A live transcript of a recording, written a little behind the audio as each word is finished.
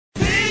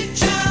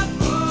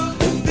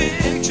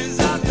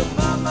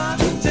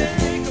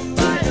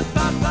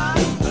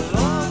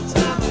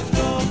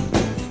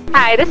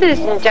Hi, this is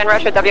Jen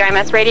Rush with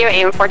WIMS Radio,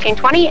 AM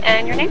 1420,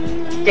 and your name?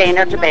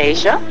 Dana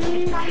DeBeja.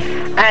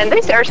 And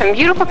these are some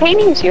beautiful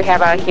paintings you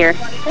have out here.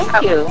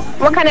 Thank you.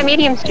 What kind of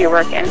mediums do you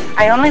work in?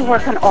 I only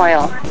work in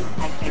oil.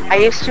 I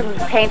used to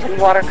paint in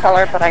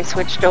watercolor, but I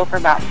switched over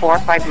about 4 or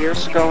 5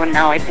 years ago, and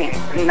now I paint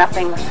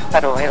nothing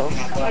but oils.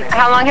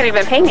 How long have you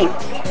been painting?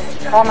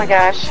 Oh my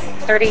gosh,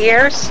 30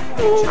 years?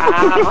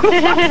 Wow.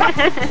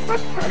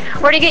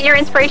 Where do you get your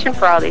inspiration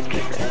for all these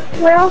pieces?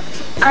 Well,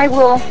 I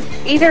will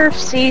either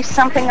see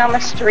something on the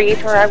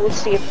street or I will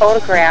see a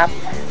photograph,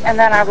 and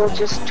then I will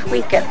just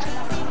tweak it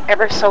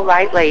ever so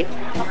lightly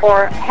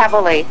or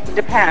heavily,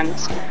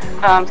 depends.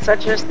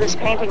 Such as this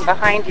painting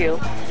behind you.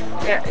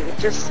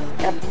 Just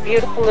a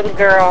beautiful little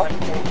girl,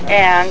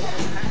 and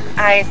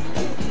I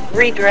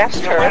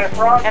redressed her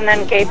and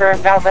then gave her a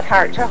velvet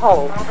heart to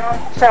hold.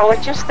 So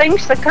it's just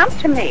things that come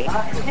to me,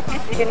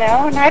 you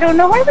know, and I don't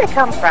know where they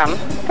come from.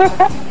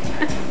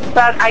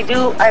 But I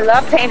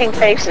love painting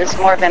faces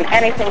more than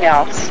anything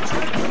else.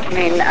 I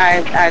mean,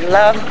 I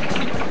love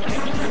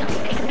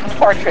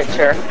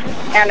portraiture.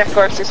 And of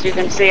course, as you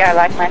can see, I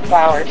like my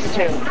flowers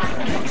too.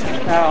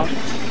 So.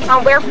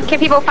 Where can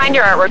people find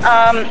your artwork?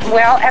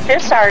 Well, at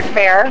this art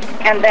fair,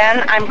 and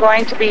then I'm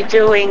going to be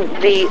doing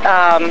the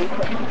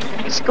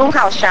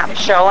Schoolhouse Shop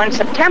show in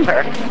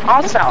September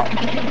also.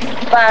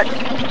 But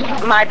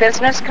my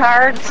business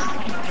cards,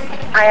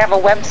 I have a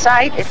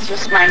website. It's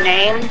just my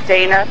name,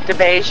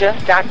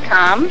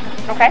 DanaDeBeja.com.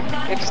 Okay.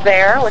 It's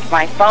there with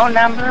my phone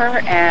number,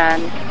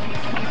 and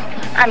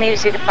I'm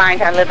easy to find.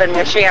 I live in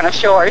Michiana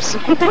Shores.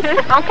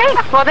 Okay.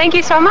 Well, thank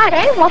you so much.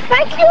 Hey, well,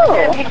 thank you.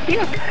 Thank you.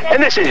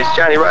 And this is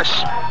Johnny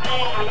Rush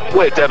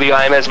with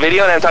WIMS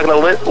Video, and I'm talking to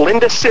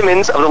Linda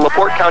Simmons of the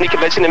LaPorte County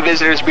Convention and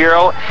Visitors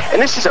Bureau.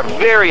 And this is a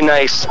very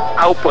nice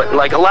output.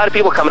 Like, a lot of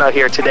people coming out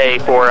here today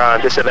for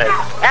this event.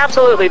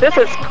 Absolutely. This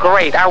is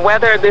great. Our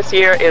weather this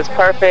year is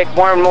perfect.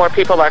 More and more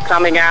people are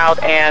coming out,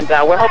 and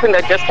we're hoping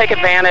to just take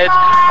advantage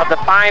of the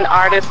fine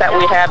artists that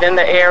we have in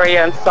the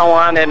area and so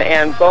on,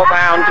 and go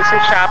around, do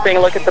some shopping,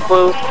 look at the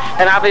booth,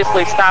 and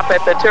obviously stop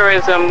at the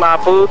tourism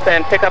booth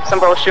and pick up some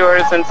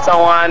brochures and so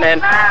on,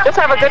 and just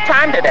have a good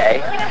time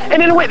today.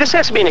 And in a way, this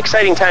has to be an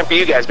exciting time for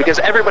you guys, because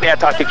everybody I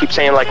talk to keeps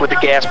saying, like, with the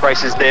gas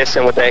prices this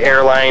and with the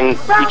airline,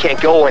 you can't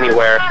go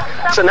anywhere.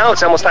 So now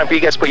it's almost time for you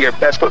guys to put your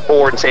best foot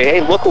forward and say,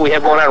 hey, look what we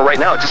have going on right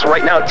now, just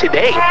right now,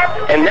 today.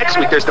 And next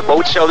week there's the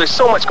boat show. There's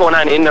so much going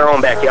on in their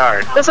own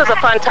backyard. This is a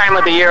fun time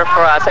of the year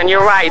for us, and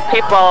you're right.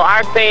 People,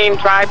 our theme,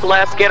 drive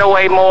less, get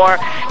away more,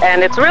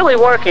 and it's really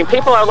working.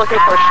 People are looking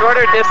for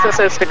shorter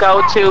distances to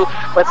go to,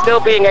 but still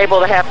being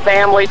able to have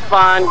family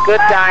fun,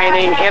 good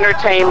dining,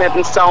 entertainment,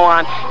 and so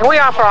on. And we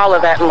offer all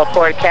of that in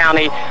LaPorte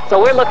County.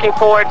 So we're looking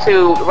forward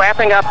to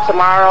wrapping up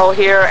tomorrow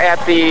here at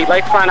the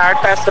Lakefront Art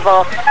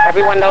Festival.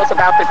 Everyone knows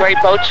about the great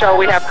boat show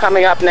we have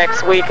coming up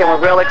next week, and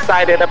we're real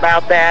excited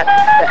about that.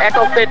 The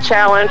EcoFit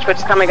Challenge, which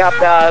is coming up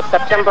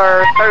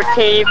September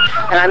 13th,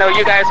 and I know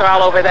you guys are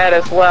all over that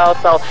as well.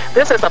 So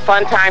this is a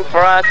fun time for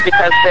us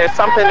because there's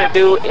something to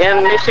do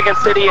in Michigan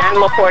City and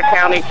LaPorte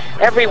County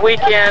every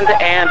weekend,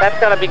 and that's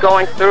going to be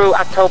going through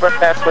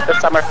Oktoberfest with the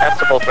Summer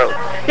Festival group.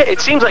 Yeah, it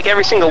seems like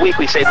every single week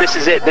we say this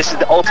is it. This is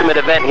the ultimate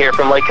event here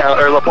from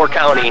LaPorte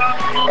County.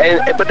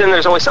 But then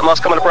there's always something else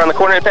coming up around the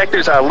corner. In fact,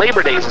 there's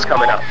Labor Days is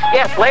coming up.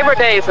 Yes, Labor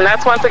Days, and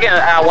that's once again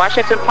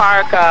Washington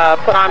Park,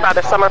 put on by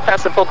the Summer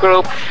Festival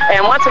group.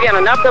 And once again,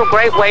 another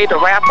great way to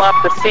wrap up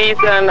the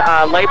season.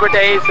 Labor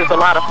Days is a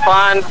lot of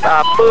fun,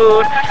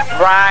 food,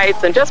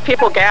 rides, and just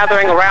people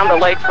gathering around the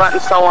lakefront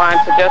and so on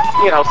to just,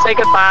 you know, say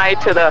goodbye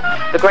to the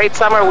great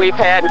summer we've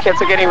had, and kids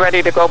are getting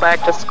ready to go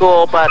back to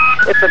school. But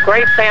it's a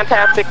great,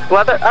 fantastic,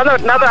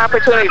 another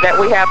opportunity that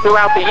we have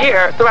throughout the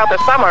year, throughout the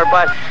summer,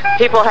 but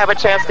people have a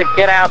chance to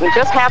get out and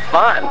just have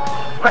fun.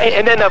 Right,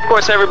 and then, of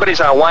course, everybody's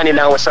winding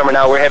down with summer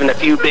now. We're having a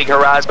few big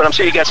hurrahs, but I'm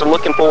sure you guys are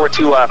looking forward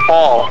to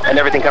fall and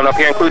everything coming up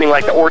here, including,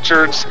 like, the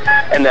orchards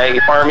and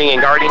the farming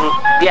and gardening.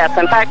 Yes,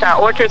 in fact, our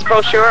orchards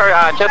brochure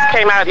just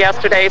came out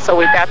yesterday, so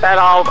we've got that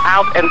all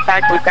out. In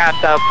fact, we've got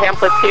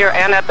pamphlets here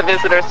and at the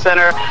Visitor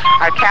Center.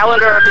 Our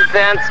calendar of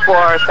events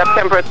for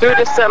September through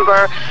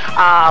December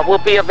will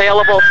be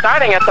available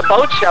starting at the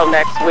boat show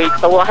next week,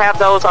 so we'll have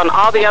those on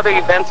all the other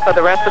events for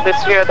the rest of this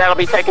year. That'll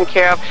be taken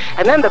care of.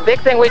 And then the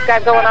big thing we've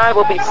got going on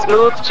will be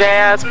smooth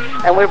jazz,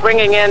 and we're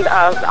bringing in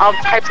all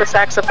types of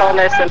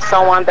saxophonists and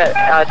so on. That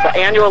it's an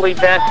annual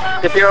event.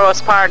 The Bureau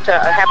is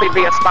happy to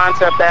be a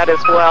sponsor of that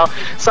as well.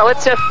 So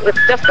it's just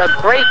a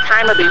great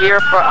time of the year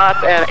for us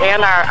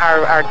and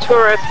our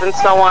tourists and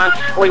so on.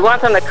 We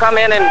want them to come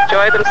in and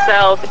enjoy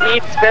themselves,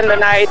 eat, spend the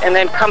night, and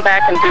then come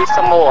back and do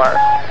some more.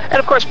 And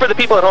of course, for the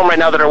people at home right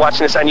now that are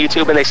watching this on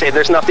YouTube and they say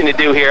there's nothing to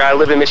do here, I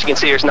live in Michigan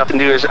City, there's nothing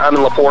to do, I'm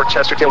in LaPorte,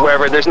 Chesterton,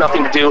 wherever, there's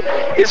nothing to do.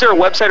 Is there a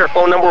website or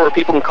phone number where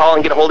people can call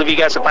and get a hold of you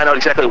guys to find out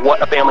exactly what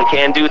a family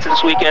can do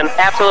this weekend?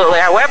 Absolutely.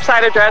 Our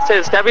website address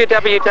is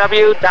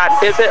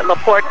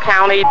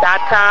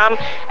www.visitlaportecounty.com,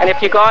 and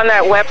if you go on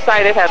that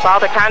website, it has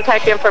all the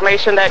contact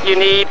information that you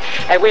need,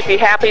 and we'd be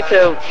happy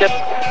to just,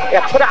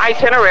 if put an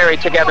itinerary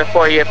together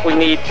for you if we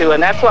need to,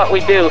 and that's what we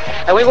do.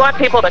 And we want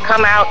people to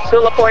come out to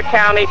LaPorte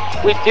County.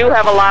 We do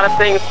have a lot of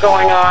things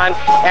going on,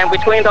 and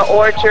between the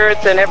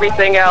orchards and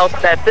everything else,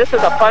 that this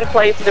is a fun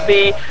place to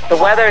be. The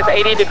weather is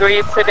 80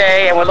 degrees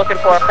today, and we're looking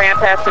for a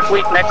fantastic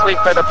week next week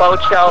for the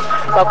boat show.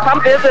 So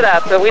come visit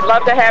us, and we'd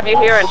love to have you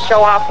here and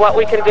show off what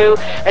we can do.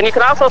 And you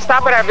can also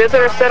stop at our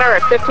visitor center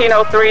at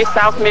 1503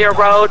 South Muir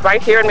Road,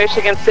 right here in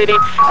Michigan City,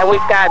 and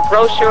we've got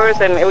brochures,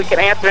 and we can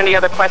answer any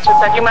other questions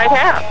that you might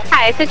have.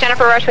 Hi, this is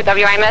Jennifer Rush with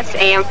WIMS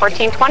AM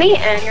 1420,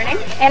 and your name?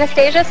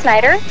 Anastasia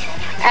Snyder.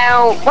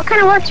 What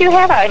kind of work do you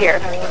have out here?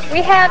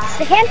 We have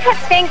hand-cut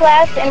stained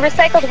glass and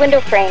recycled window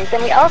frames,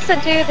 and we also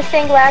do the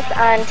stained glass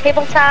on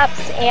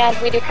tabletops, and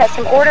we do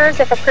custom orders.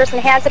 If a person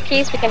has a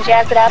piece, we can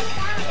jazz it up,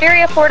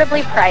 very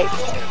affordably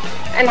priced.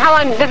 And how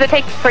long does it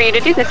take for you to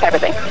do this type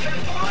of thing?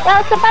 Well,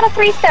 it's about a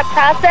 3-step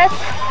process.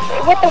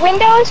 With the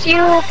windows,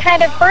 you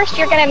kind of, first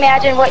you're going to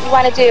imagine what you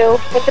want to do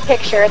with the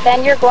picture.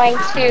 Then you're going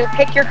to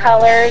pick your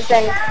colors,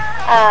 and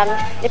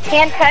it's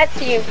hand cut,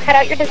 so you cut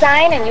out your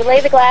design and you lay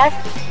the glass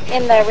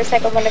in the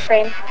recycled window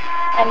frame.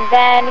 And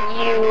then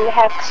you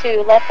have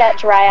to let that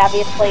dry,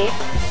 obviously.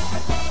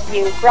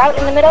 You grout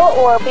in the middle,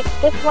 or this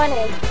one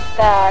is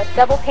the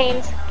double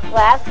pane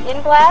glass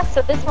in glass.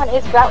 So this one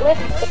is groutless,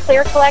 the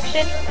clear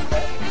collection.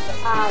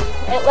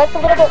 It lets a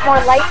little bit more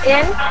light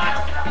in.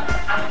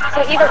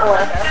 So either or.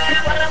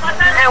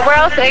 And where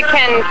else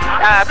can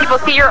people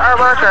see your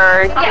artwork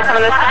or get some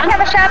of this done? I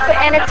have a shop,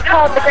 and it's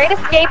called The Great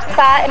Escape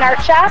Spa and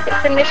Art Shop.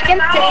 It's in Michigan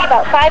City,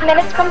 about 5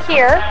 minutes from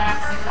here,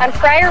 on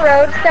Friar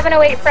Road,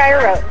 708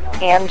 Friar Road.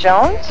 Ann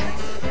Jones.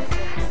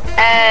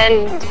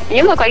 And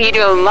you look like you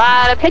do a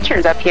lot of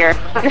pictures up here.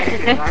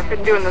 I've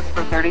been doing this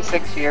for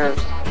 36 years.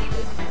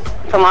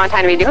 It's a long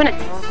time to be doing it.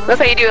 Looks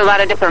like you do a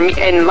lot of different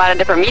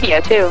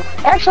media too.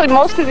 Actually,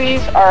 most of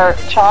these are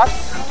chalk,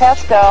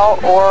 pastel,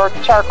 or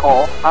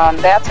charcoal.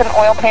 That's an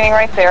oil painting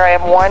right there. I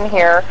have one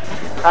here.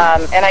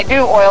 And I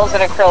do oils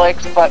and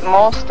acrylics, but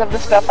most of the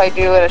stuff I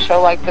do at a show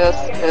like this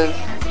is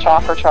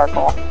chalk or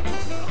charcoal.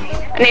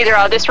 And these are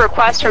all just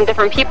requests from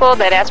different people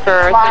that ask for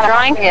the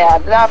drawing? Yeah,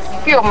 a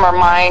few of them are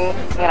mine,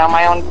 you know,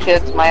 my own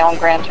kids, my own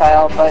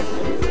grandchild, but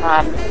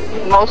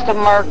most of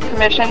them are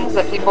commissions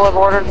that people have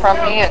ordered from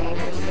me, and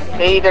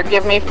they either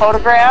give me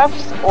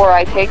photographs or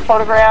I take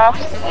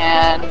photographs,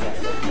 and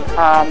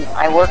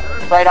I work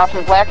right off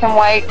in black and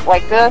white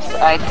like this.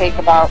 I take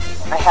about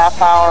a half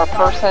hour a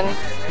person.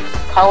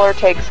 Color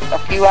takes a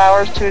few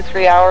hours, 2 to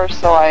 3 hours,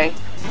 so I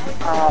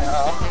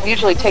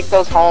usually take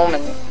those home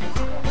and,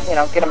 you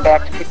know, get them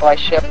back to people I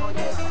ship.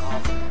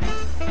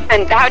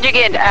 And how'd you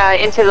get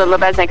into the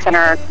Lebesnick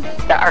Center,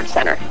 the Art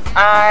Center?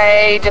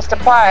 I just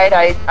applied.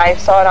 I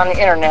saw it on the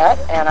internet,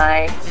 and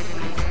I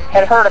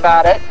had heard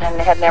about it and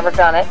had never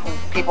done it, and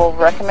people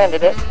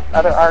recommended it,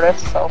 other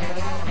artists. So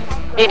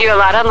You do a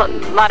lot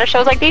of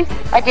shows like these?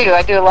 I do.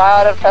 I do a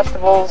lot of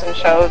festivals and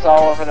shows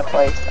all over the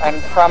place. I'm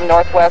from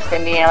Northwest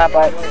Indiana,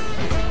 but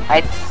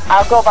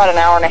I'll go about an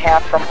hour and a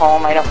half from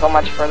home. I don't go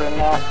much further than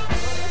that.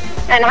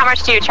 And how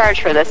much do you charge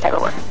for this type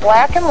of work?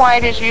 Black and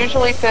white is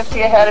usually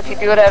 $50 a head. If you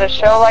do it at a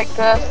show like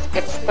this,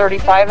 it's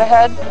 $35 a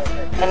head.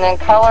 And then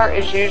color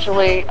is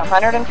usually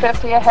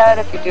 $150 a head.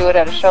 If you do it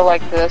at a show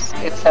like this,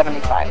 it's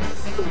 $75.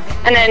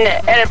 And then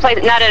at a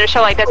place, not at a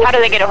show like this, how do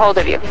they get a hold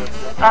of you?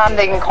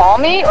 They can call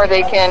me or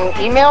they can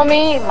email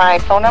me. My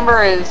phone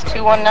number is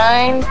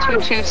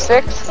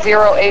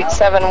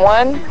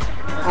 219-226-0871.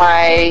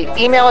 My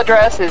email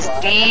address is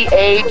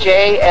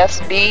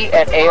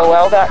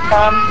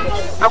dajsb@aol.com.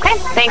 Okay,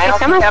 thank you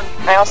so much.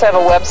 I also have a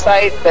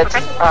website that's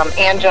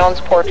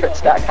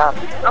AnnJonesPortraits.com.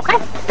 Okay,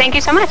 thank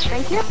you so much.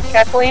 Thank you.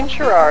 Kathleen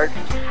Sherrard.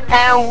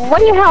 And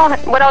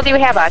what all do you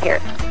have out here?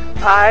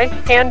 I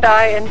hand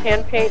dye and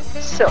hand paint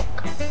silk.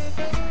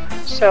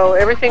 So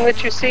everything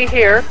that you see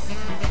here,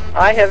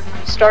 I have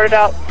started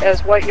out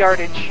as white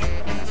yardage.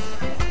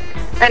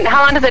 And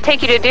how long does it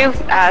take you to do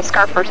a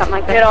scarf or something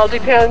like that? It all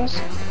depends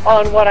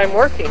on what I'm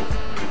working,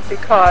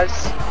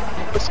 because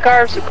the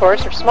scarves, of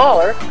course, are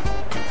smaller.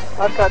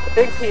 I've got the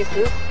big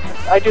pieces.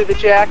 I do the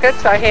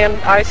jackets.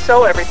 I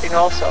sew everything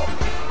also.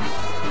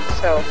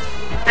 So.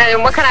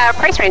 And what kind of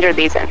price range are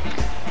these in?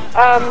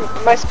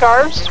 My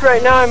scarves,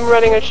 right now I'm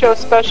running a show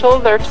special.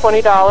 They're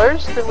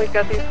 $20. Then we've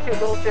got these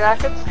cute little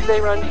jackets. They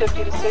run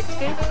 $50 to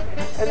 $60.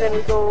 And then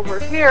we go over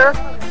here,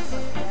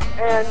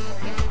 and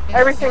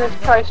everything is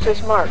priced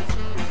as marked.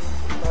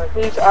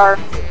 These are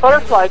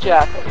butterfly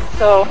jackets,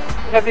 so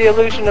you have the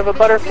illusion of a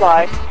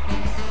butterfly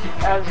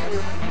as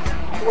you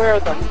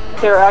wear them.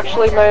 They're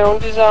actually my own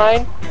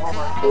design,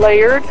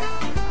 layered.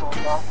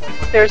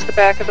 There's the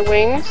back of the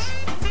wings.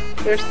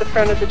 There's the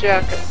front of the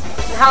jacket.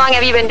 And how long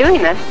have you been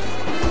doing this?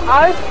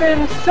 I've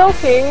been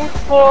silking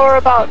for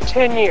about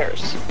 10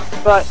 years,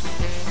 but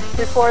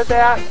before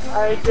that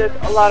I did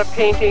a lot of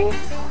painting,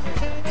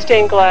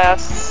 stained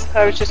glass.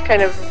 I was just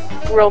kind of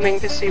roaming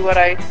to see what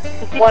I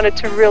wanted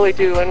to really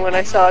do, and when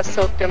I saw a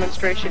silk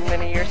demonstration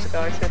many years ago,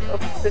 I said, oh,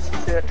 this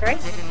is it. Right.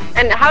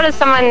 And how does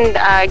someone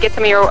get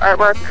some of your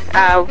artwork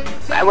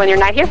when you're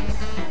not here?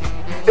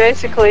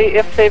 Basically,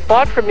 if they've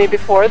bought from me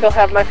before, they'll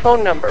have my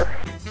phone number.